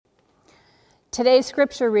Today's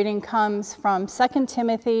scripture reading comes from 2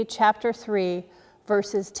 Timothy chapter 3,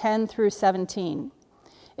 verses 10 through 17.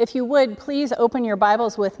 If you would, please open your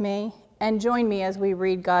Bibles with me and join me as we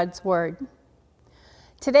read God's word.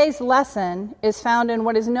 Today's lesson is found in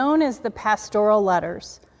what is known as the pastoral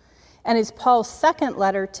letters, and is Paul's second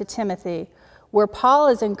letter to Timothy, where Paul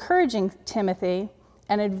is encouraging Timothy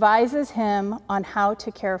and advises him on how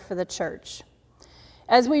to care for the church.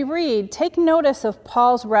 As we read, take notice of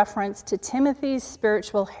Paul's reference to Timothy's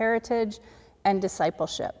spiritual heritage and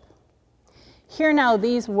discipleship. Hear now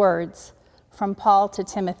these words from Paul to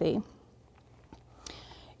Timothy.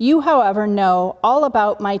 You, however, know all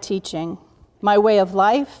about my teaching, my way of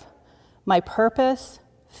life, my purpose,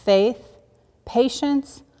 faith,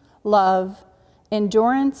 patience, love,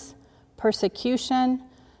 endurance, persecution,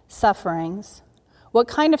 sufferings. What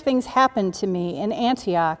kind of things happened to me in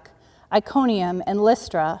Antioch, Iconium, and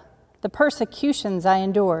Lystra, the persecutions I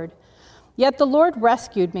endured. Yet the Lord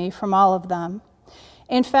rescued me from all of them.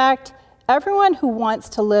 In fact, everyone who wants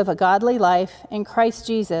to live a godly life in Christ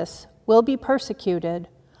Jesus will be persecuted,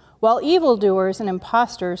 while evildoers and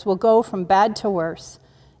impostors will go from bad to worse,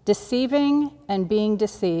 deceiving and being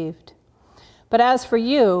deceived. But as for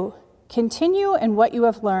you, continue in what you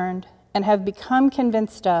have learned and have become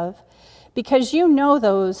convinced of, because you know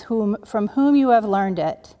those from whom you have learned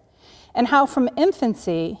it, and how from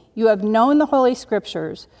infancy you have known the Holy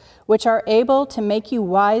Scriptures, which are able to make you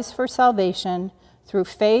wise for salvation through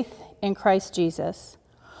faith in Christ Jesus.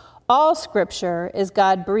 All Scripture is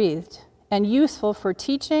God-breathed and useful for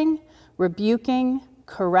teaching, rebuking,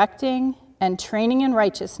 correcting, and training in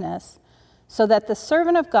righteousness, so that the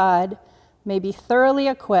servant of God may be thoroughly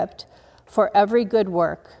equipped for every good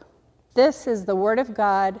work. This is the word of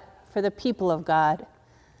God for the people of God.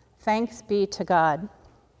 Thanks be to God.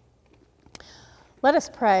 Let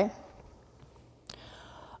us pray.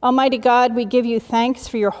 Almighty God, we give you thanks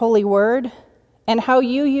for your holy word and how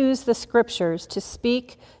you use the scriptures to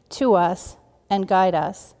speak to us and guide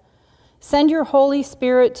us. Send your Holy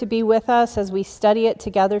Spirit to be with us as we study it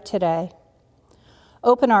together today.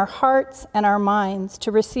 Open our hearts and our minds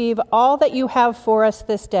to receive all that you have for us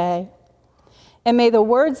this day. And may the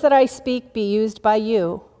words that I speak be used by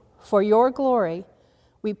you for your glory.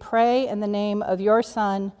 We pray in the name of your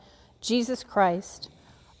Son, Jesus Christ.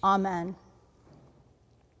 Amen.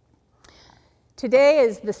 Today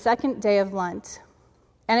is the second day of Lent,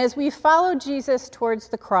 and as we follow Jesus towards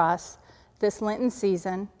the cross this Lenten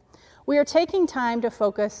season, we are taking time to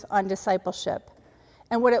focus on discipleship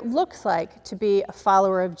and what it looks like to be a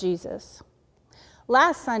follower of Jesus.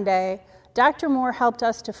 Last Sunday, Dr. Moore helped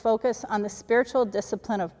us to focus on the spiritual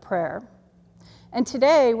discipline of prayer, and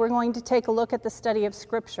today we're going to take a look at the study of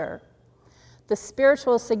Scripture, the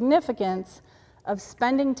spiritual significance of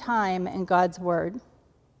spending time in God's Word.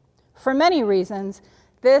 For many reasons,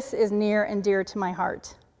 this is near and dear to my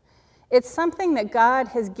heart. It's something that God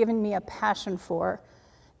has given me a passion for,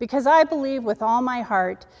 because I believe with all my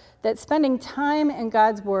heart that spending time in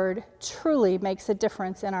God's Word truly makes a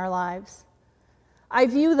difference in our lives. I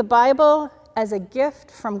view the Bible as a gift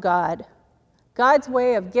from God, God's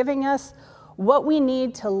way of giving us what we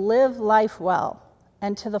need to live life well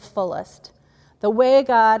and to the fullest, the way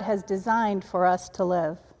God has designed for us to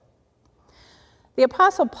live. The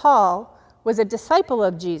Apostle Paul was a disciple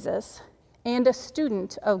of Jesus and a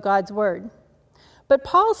student of God's Word. But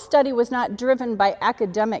Paul's study was not driven by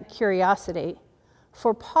academic curiosity.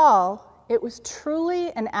 For Paul, it was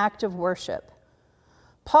truly an act of worship.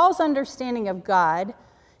 Paul's understanding of God,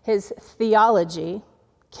 his theology,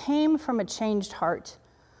 came from a changed heart,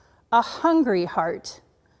 a hungry heart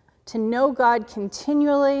to know God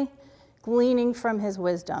continually, gleaning from his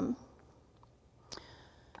wisdom.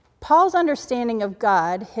 Paul's understanding of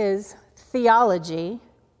God, his theology,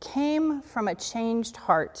 came from a changed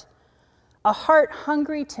heart, a heart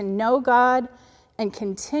hungry to know God and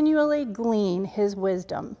continually glean his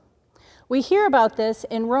wisdom. We hear about this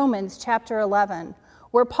in Romans chapter 11,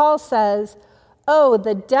 where Paul says, "Oh,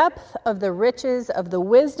 the depth of the riches of the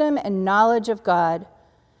wisdom and knowledge of God!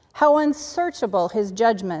 How unsearchable his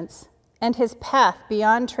judgments, and his path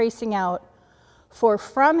beyond tracing out. For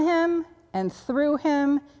from him and through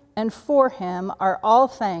him and for him are all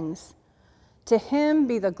things. To him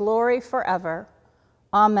be the glory forever.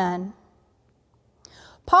 Amen."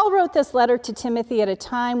 Paul wrote this letter to Timothy at a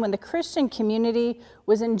time when the Christian community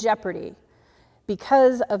was in jeopardy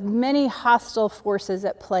because of many hostile forces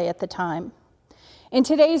at play at the time. In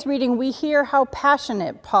today's reading, we hear how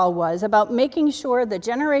passionate Paul was about making sure the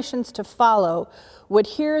generations to follow would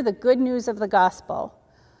hear the good news of the gospel,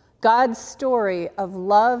 God's story of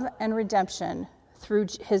love and redemption through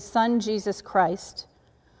his Son, Jesus Christ.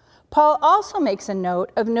 Paul also makes a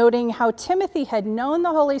note of noting how Timothy had known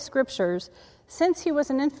the Holy Scriptures since he was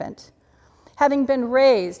an infant, having been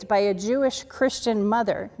raised by a Jewish Christian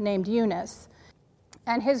mother named Eunice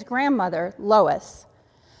and his grandmother, Lois,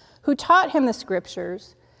 who taught him the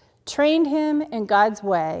Scriptures, trained him in God's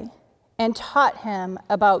way, and taught him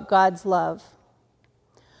about God's love.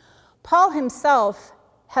 Paul himself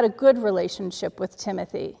had a good relationship with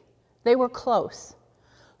Timothy. They were close.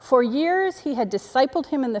 For years, he had discipled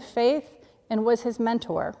him in the faith and was his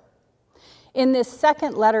mentor. In this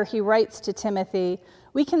second letter he writes to Timothy,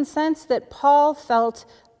 we can sense that Paul felt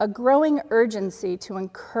a growing urgency to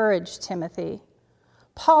encourage Timothy.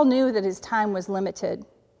 Paul knew that his time was limited,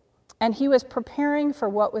 and he was preparing for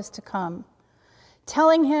what was to come,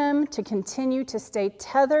 telling him to continue to stay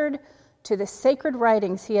tethered to the sacred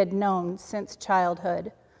writings he had known since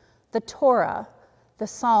childhood, the Torah, the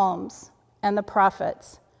Psalms, and the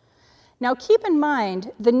prophets. Now keep in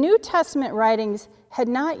mind, the New Testament writings had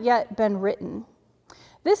not yet been written.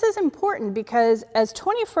 This is important because as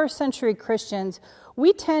 21st century Christians,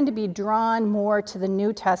 we tend to be drawn more to the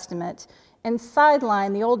New Testament and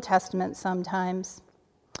sideline the Old Testament sometimes.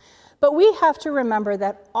 But we have to remember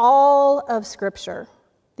that all of Scripture,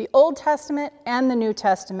 the Old Testament and the New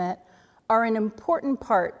Testament, are an important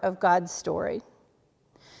part of God's story.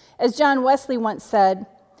 As John Wesley once said,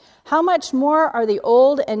 how much more are the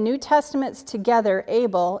Old and New Testaments together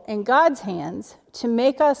able, in God's hands, to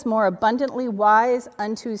make us more abundantly wise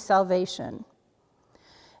unto salvation?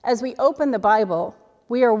 As we open the Bible,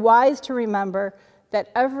 we are wise to remember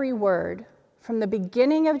that every word, from the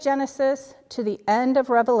beginning of Genesis to the end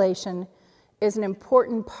of Revelation, is an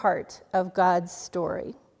important part of God's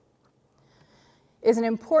story, is an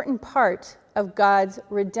important part of God's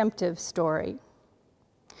redemptive story.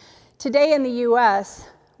 Today in the U.S.,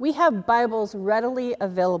 we have Bibles readily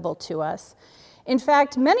available to us. In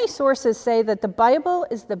fact, many sources say that the Bible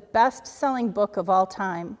is the best-selling book of all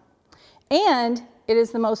time, and it is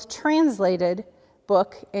the most translated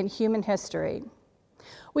book in human history.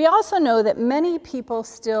 We also know that many people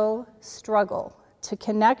still struggle to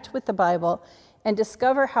connect with the Bible and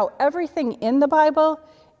discover how everything in the Bible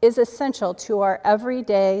is essential to our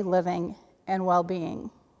everyday living and well-being.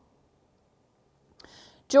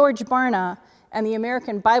 George Barna and the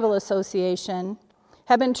American Bible Association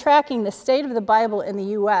have been tracking the state of the Bible in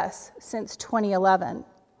the U.S. since 2011,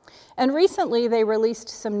 and recently they released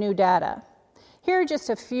some new data. Here are just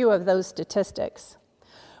a few of those statistics.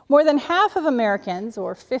 More than half of Americans,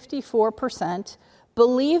 or 54%,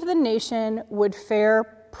 believe the nation would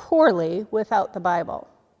fare poorly without the Bible.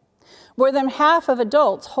 More than half of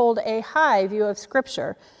adults hold a high view of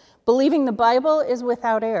Scripture, believing the Bible is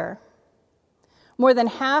without error. More than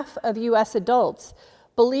half of U.S. adults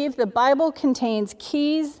believe the Bible contains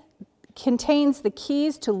the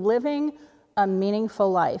keys to living a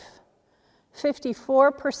meaningful life.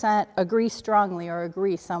 54% agree strongly or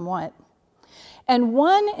agree somewhat. And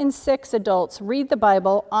 1 in 6 adults read the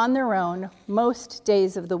Bible on their own most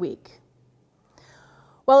days of the week.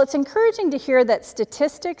 While it's encouraging to hear that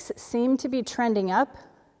statistics seem to be trending up,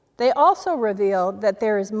 they also reveal that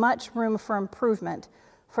there is much room for improvement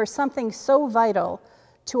for something so vital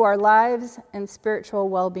to our lives and spiritual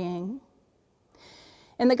well-being.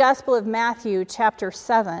 In the Gospel of Matthew, chapter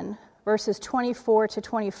 7, verses 24 to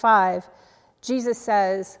 25, Jesus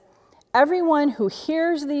says, "Everyone who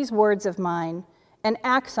hears these words of mine and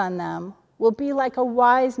acts on them will be like a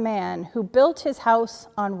wise man who built his house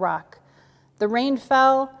on rock. The rain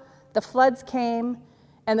fell, the floods came,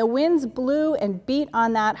 and the winds blew and beat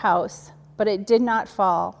on that house, but it did not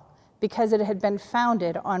fall, because it had been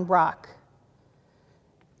founded on rock."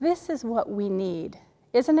 This is what we need,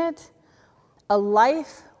 isn't it? A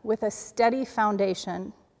life with a steady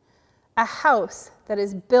foundation, a house that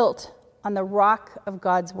is built on the rock of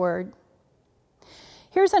God's word.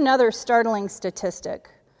 Here's another startling statistic.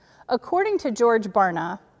 According to George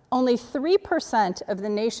Barna, only 3% of the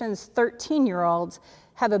nation's 13-year-olds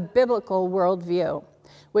have a biblical worldview,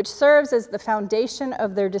 which serves as the foundation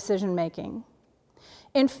of their decision-making.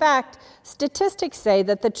 In fact, statistics say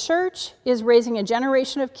that the church is raising a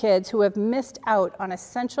generation of kids who have missed out on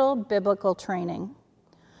essential biblical training.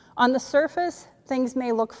 On the surface, things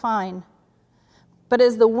may look fine, but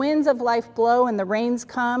as the winds of life blow and the rains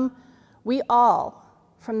come, we all,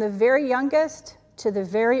 from the very youngest to the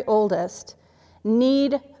very oldest,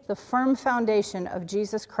 need the firm foundation of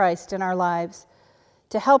Jesus Christ in our lives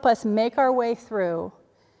to help us make our way through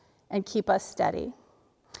and keep us steady.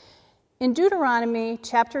 In Deuteronomy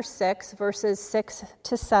chapter 6, verses 6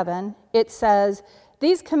 to 7, it says,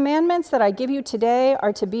 "These commandments that I give you today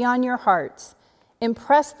are to be on your hearts.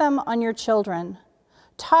 Impress them on your children.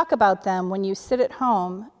 Talk about them when you sit at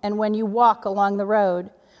home and when you walk along the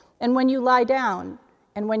road, and when you lie down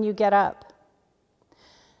and when you get up.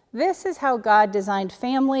 This is how God designed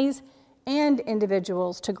families and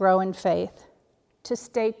individuals to grow in faith, to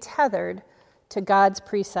stay tethered to God's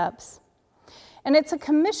precepts. And it's a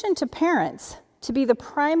commission to parents to be the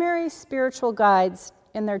primary spiritual guides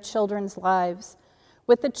in their children's lives,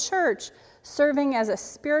 with the church serving as a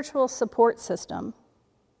spiritual support system.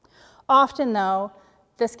 Often, though,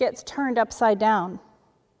 this gets turned upside down.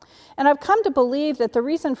 And I've come to believe that the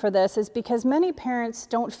reason for this is because many parents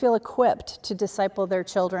don't feel equipped to disciple their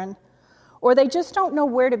children, or they just don't know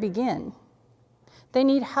where to begin. They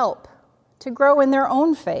need help to grow in their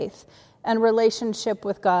own faith and relationship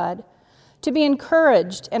with God, to be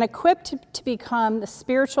encouraged and equipped to become the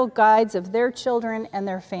spiritual guides of their children and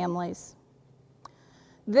their families.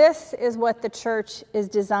 This is what the church is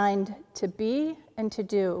designed to be and to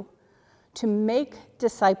do, to make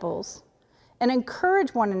disciples and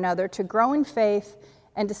encourage one another to grow in faith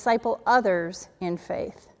and disciple others in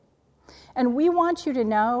faith. And we want you to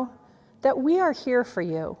know that we are here for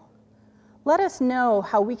you. Let us know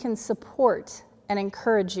how we can support and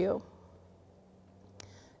encourage you.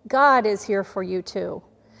 God is here for you too,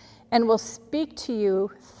 and will speak to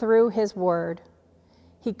you through his word.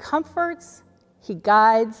 He comforts, he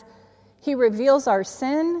guides, he reveals our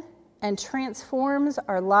sin, and transforms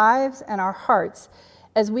our lives and our hearts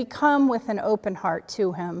as we come with an open heart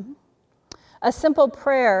to him. A simple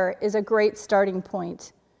prayer is a great starting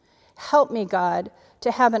point. Help me, God,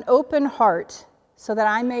 to have an open heart so that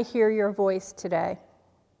I may hear your voice today.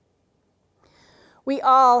 We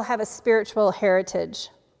all have a spiritual heritage,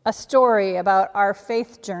 a story about our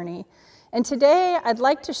faith journey, and today I'd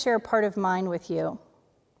like to share part of mine with you.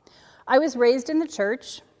 I was raised in the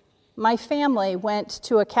church. My family went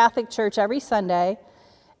to a Catholic church every Sunday,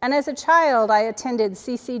 and as a child, I attended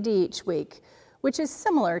CCD each week, which is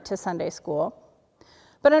similar to Sunday school.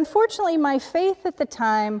 But unfortunately, my faith at the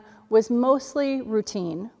time was mostly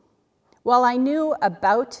routine. While I knew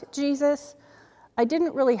about Jesus, I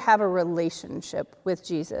didn't really have a relationship with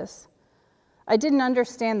Jesus. I didn't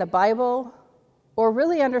understand the Bible or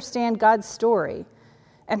really understand God's story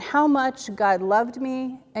and how much God loved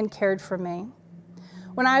me and cared for me.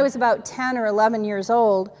 When I was about 10 or 11 years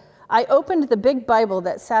old, I opened the big Bible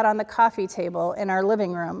that sat on the coffee table in our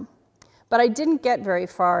living room, but I didn't get very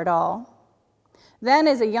far at all. Then,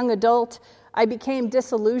 as a young adult, I became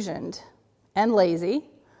disillusioned and lazy,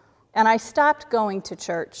 and I stopped going to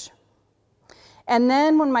church. And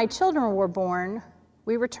then, when my children were born,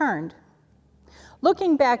 we returned.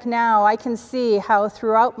 Looking back now, I can see how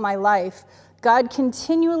throughout my life, God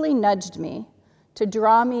continually nudged me to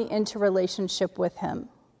draw me into relationship with him.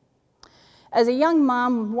 As a young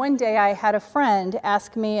mom, one day I had a friend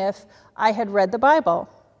ask me if I had read the Bible.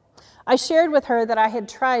 I shared with her that I had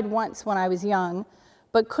tried once when I was young,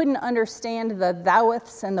 but couldn't understand the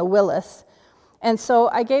thoueths and the willeths, and so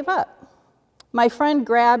I gave up. My friend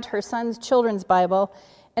grabbed her son's children's Bible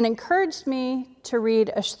and encouraged me to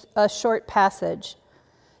read a short passage.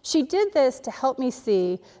 She did this to help me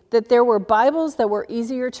see that there were Bibles that were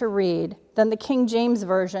easier to read than the King James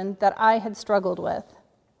Version that I had struggled with.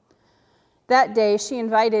 That day, she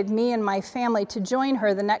invited me and my family to join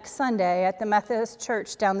her the next Sunday at the Methodist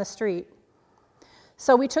church down the street.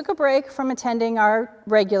 So we took a break from attending our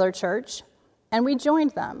regular church, and we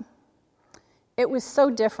joined them. It was so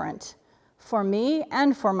different for me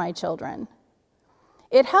and for my children.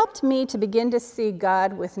 It helped me to begin to see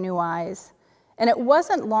God with new eyes, and it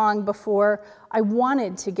wasn't long before I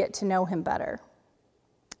wanted to get to know him better.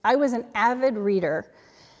 I was an avid reader,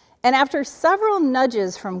 and after several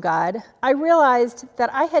nudges from God, I realized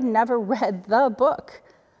that I had never read the book,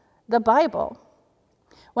 the Bible.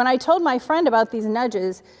 When I told my friend about these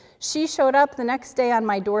nudges, she showed up the next day on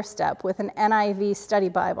my doorstep with an NIV study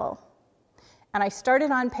Bible. And I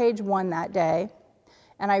started on page 1 that day,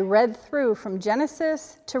 and I read through from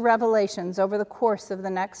Genesis to Revelations over the course of the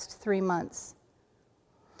next 3 months.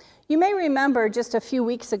 You may remember just a few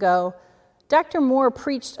weeks ago, Dr. Moore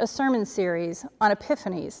preached a sermon series on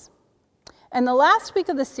epiphanies. And the last week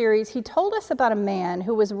of the series, he told us about a man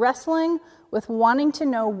who was wrestling with wanting to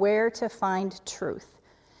know where to find truth.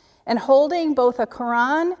 And holding both a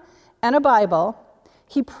Quran and a Bible,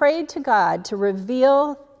 he prayed to God to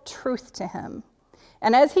reveal truth to him.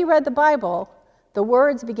 And as he read the Bible, the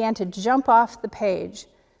words began to jump off the page,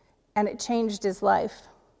 and it changed his life.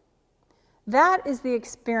 That is the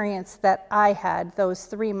experience that I had those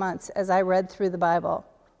 3 months as I read through the Bible.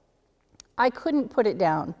 I couldn't put it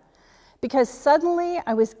down because suddenly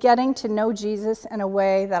I was getting to know Jesus in a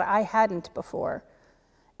way that I hadn't before.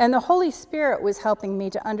 And the Holy Spirit was helping me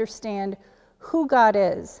to understand who God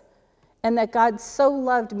is and that God so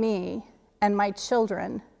loved me and my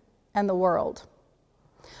children and the world.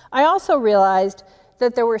 I also realized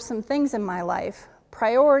that there were some things in my life,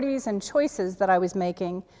 priorities and choices that I was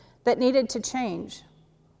making that needed to change,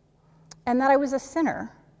 and that I was a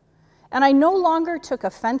sinner. And I no longer took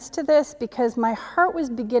offense to this because my heart was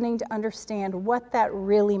beginning to understand what that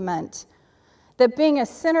really meant. That being a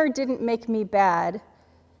sinner didn't make me bad.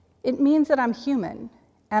 It means that I'm human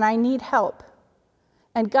and I need help.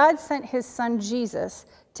 And God sent his son Jesus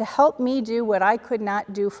to help me do what I could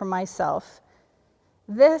not do for myself.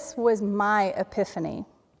 This was my epiphany.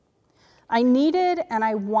 I needed and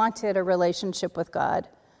I wanted a relationship with God.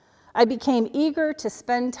 I became eager to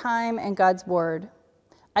spend time in God's Word.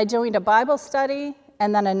 I joined a Bible study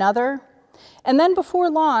and then another. And then before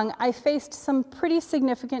long, I faced some pretty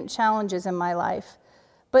significant challenges in my life.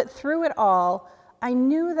 But through it all, I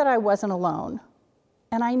knew that I wasn't alone.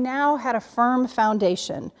 And I now had a firm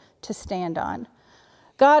foundation to stand on.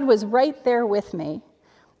 God was right there with me.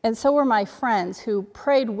 And so were my friends who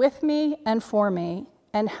prayed with me and for me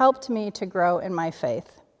and helped me to grow in my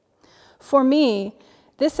faith. For me,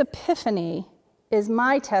 this epiphany is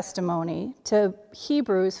my testimony to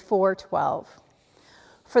Hebrews 4:12.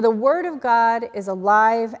 For the word of God is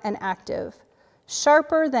alive and active,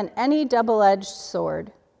 sharper than any double-edged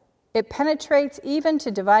sword. It penetrates even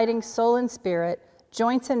to dividing soul and spirit,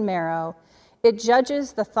 joints and marrow. It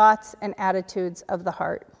judges the thoughts and attitudes of the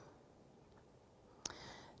heart.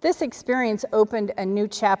 This experience opened a new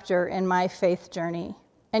chapter in my faith journey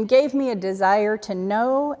and gave me a desire to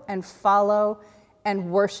know and follow and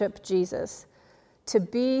worship Jesus, to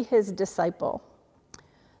be his disciple.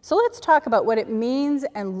 So let's talk about what it means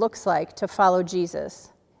and looks like to follow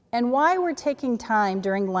Jesus, and why we're taking time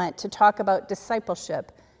during Lent to talk about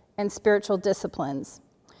discipleship and spiritual disciplines.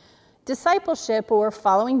 Discipleship, or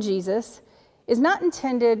following Jesus, is not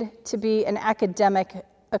intended to be an academic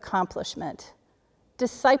accomplishment.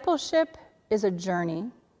 Discipleship is a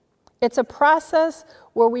journey. It's a process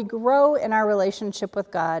where we grow in our relationship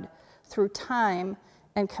with God through time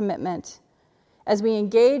and commitment as we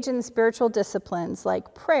engage in spiritual disciplines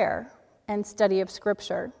like prayer and study of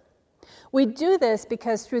Scripture. We do this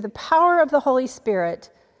because through the power of the Holy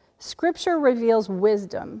Spirit, Scripture reveals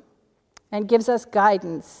wisdom and gives us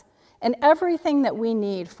guidance and everything that we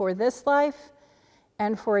need for this life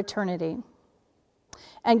and for eternity.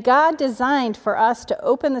 And God designed for us to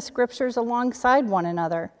open the Scriptures alongside one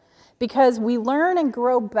another because we learn and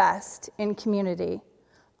grow best in community.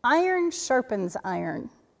 Iron sharpens iron.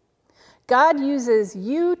 God uses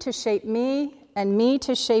you to shape me and me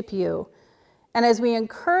to shape you. And as we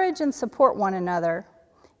encourage and support one another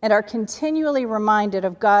and are continually reminded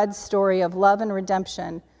of God's story of love and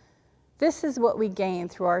redemption, this is what we gain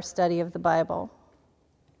through our study of the Bible.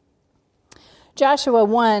 Joshua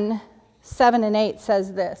 1:7-8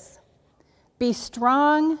 says this: "Be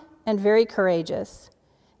strong and very courageous.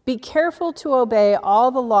 Be careful to obey all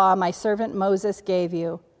the law my servant Moses gave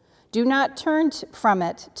you. Do not turn from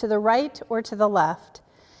it to the right or to the left,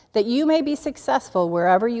 that you may be successful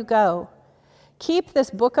wherever you go. Keep this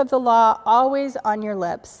book of the law always on your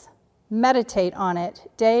lips. Meditate on it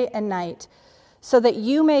day and night, so that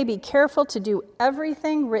you may be careful to do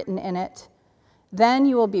everything written in it. Then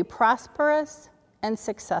you will be prosperous and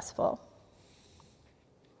successful."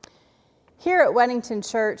 Here at Weddington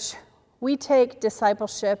Church, we take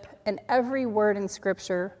discipleship and every word in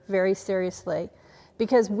Scripture very seriously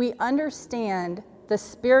because we understand the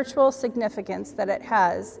spiritual significance that it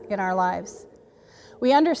has in our lives.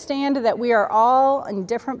 We understand that we are all in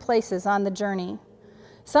different places on the journey.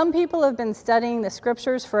 Some people have been studying the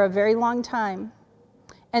Scriptures for a very long time,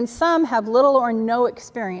 and some have little or no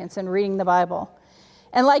experience in reading the Bible,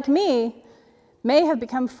 and like me, may have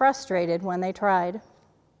become frustrated when they tried.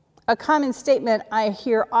 A common statement I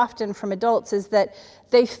hear often from adults is that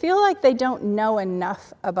they feel like they don't know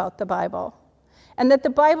enough about the Bible, and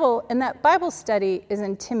that Bible study is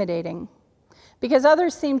intimidating because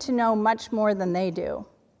others seem to know much more than they do.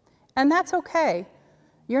 And that's okay.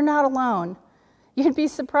 You're not alone. You'd be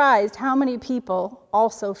surprised how many people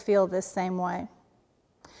also feel this same way.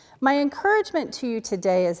 My encouragement to you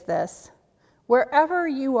today is this: wherever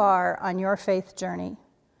you are on your faith journey,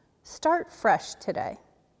 start fresh today.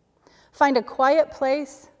 Find a quiet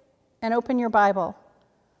place and open your Bible.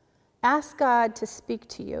 Ask God to speak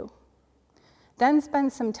to you. Then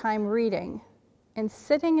spend some time reading and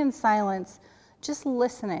sitting in silence, just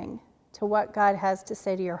listening to what God has to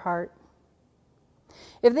say to your heart.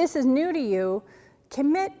 If this is new to you,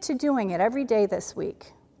 commit to doing it every day this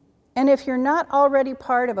week. And if you're not already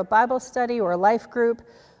part of a Bible study or a life group,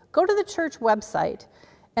 go to the church website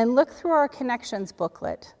and look through our Connections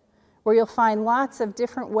booklet, where you'll find lots of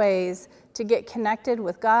different ways to get connected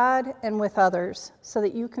with God and with others so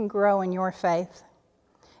that you can grow in your faith.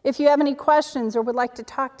 If you have any questions or would like to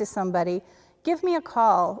talk to somebody, give me a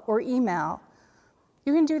call or email.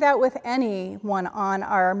 You can do that with anyone on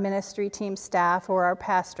our ministry team staff or our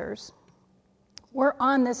pastors. We're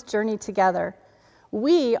on this journey together.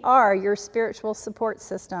 We are your spiritual support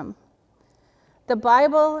system. The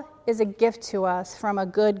Bible is a gift to us from a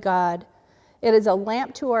good God. It is a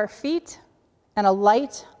lamp to our feet and a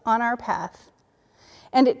light on our path.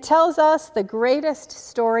 And it tells us the greatest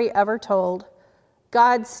story ever told,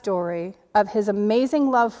 God's story of his amazing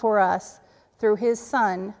love for us through his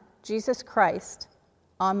Son, Jesus Christ.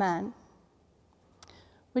 Amen.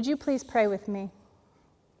 Would you please pray with me?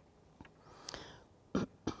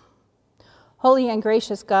 Holy and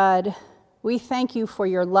gracious God, we thank you for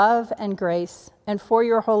your love and grace and for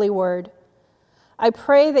your holy word. I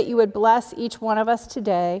pray that you would bless each one of us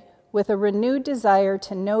today with a renewed desire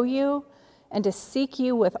to know you and to seek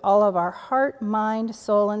you with all of our heart, mind,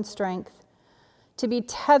 soul, and strength, to be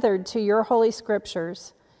tethered to your holy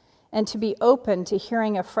scriptures, and to be open to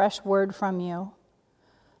hearing a fresh word from you.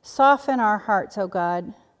 Soften our hearts, O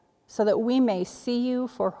God, so that we may see you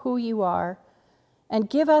for who you are, and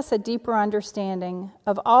give us a deeper understanding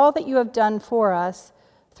of all that you have done for us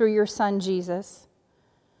through your Son, Jesus.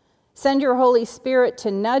 Send your Holy Spirit to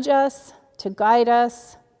nudge us, to guide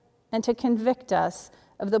us, and to convict us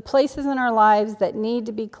of the places in our lives that need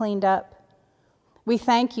to be cleaned up. We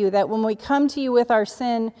thank you that when we come to you with our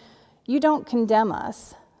sin, you don't condemn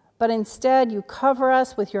us, but instead you cover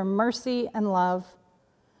us with your mercy and love.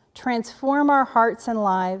 Transform our hearts and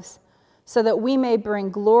lives so that we may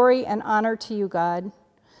bring glory and honor to you, God.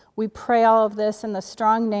 We pray all of this in the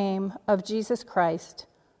strong name of Jesus Christ.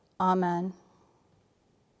 Amen.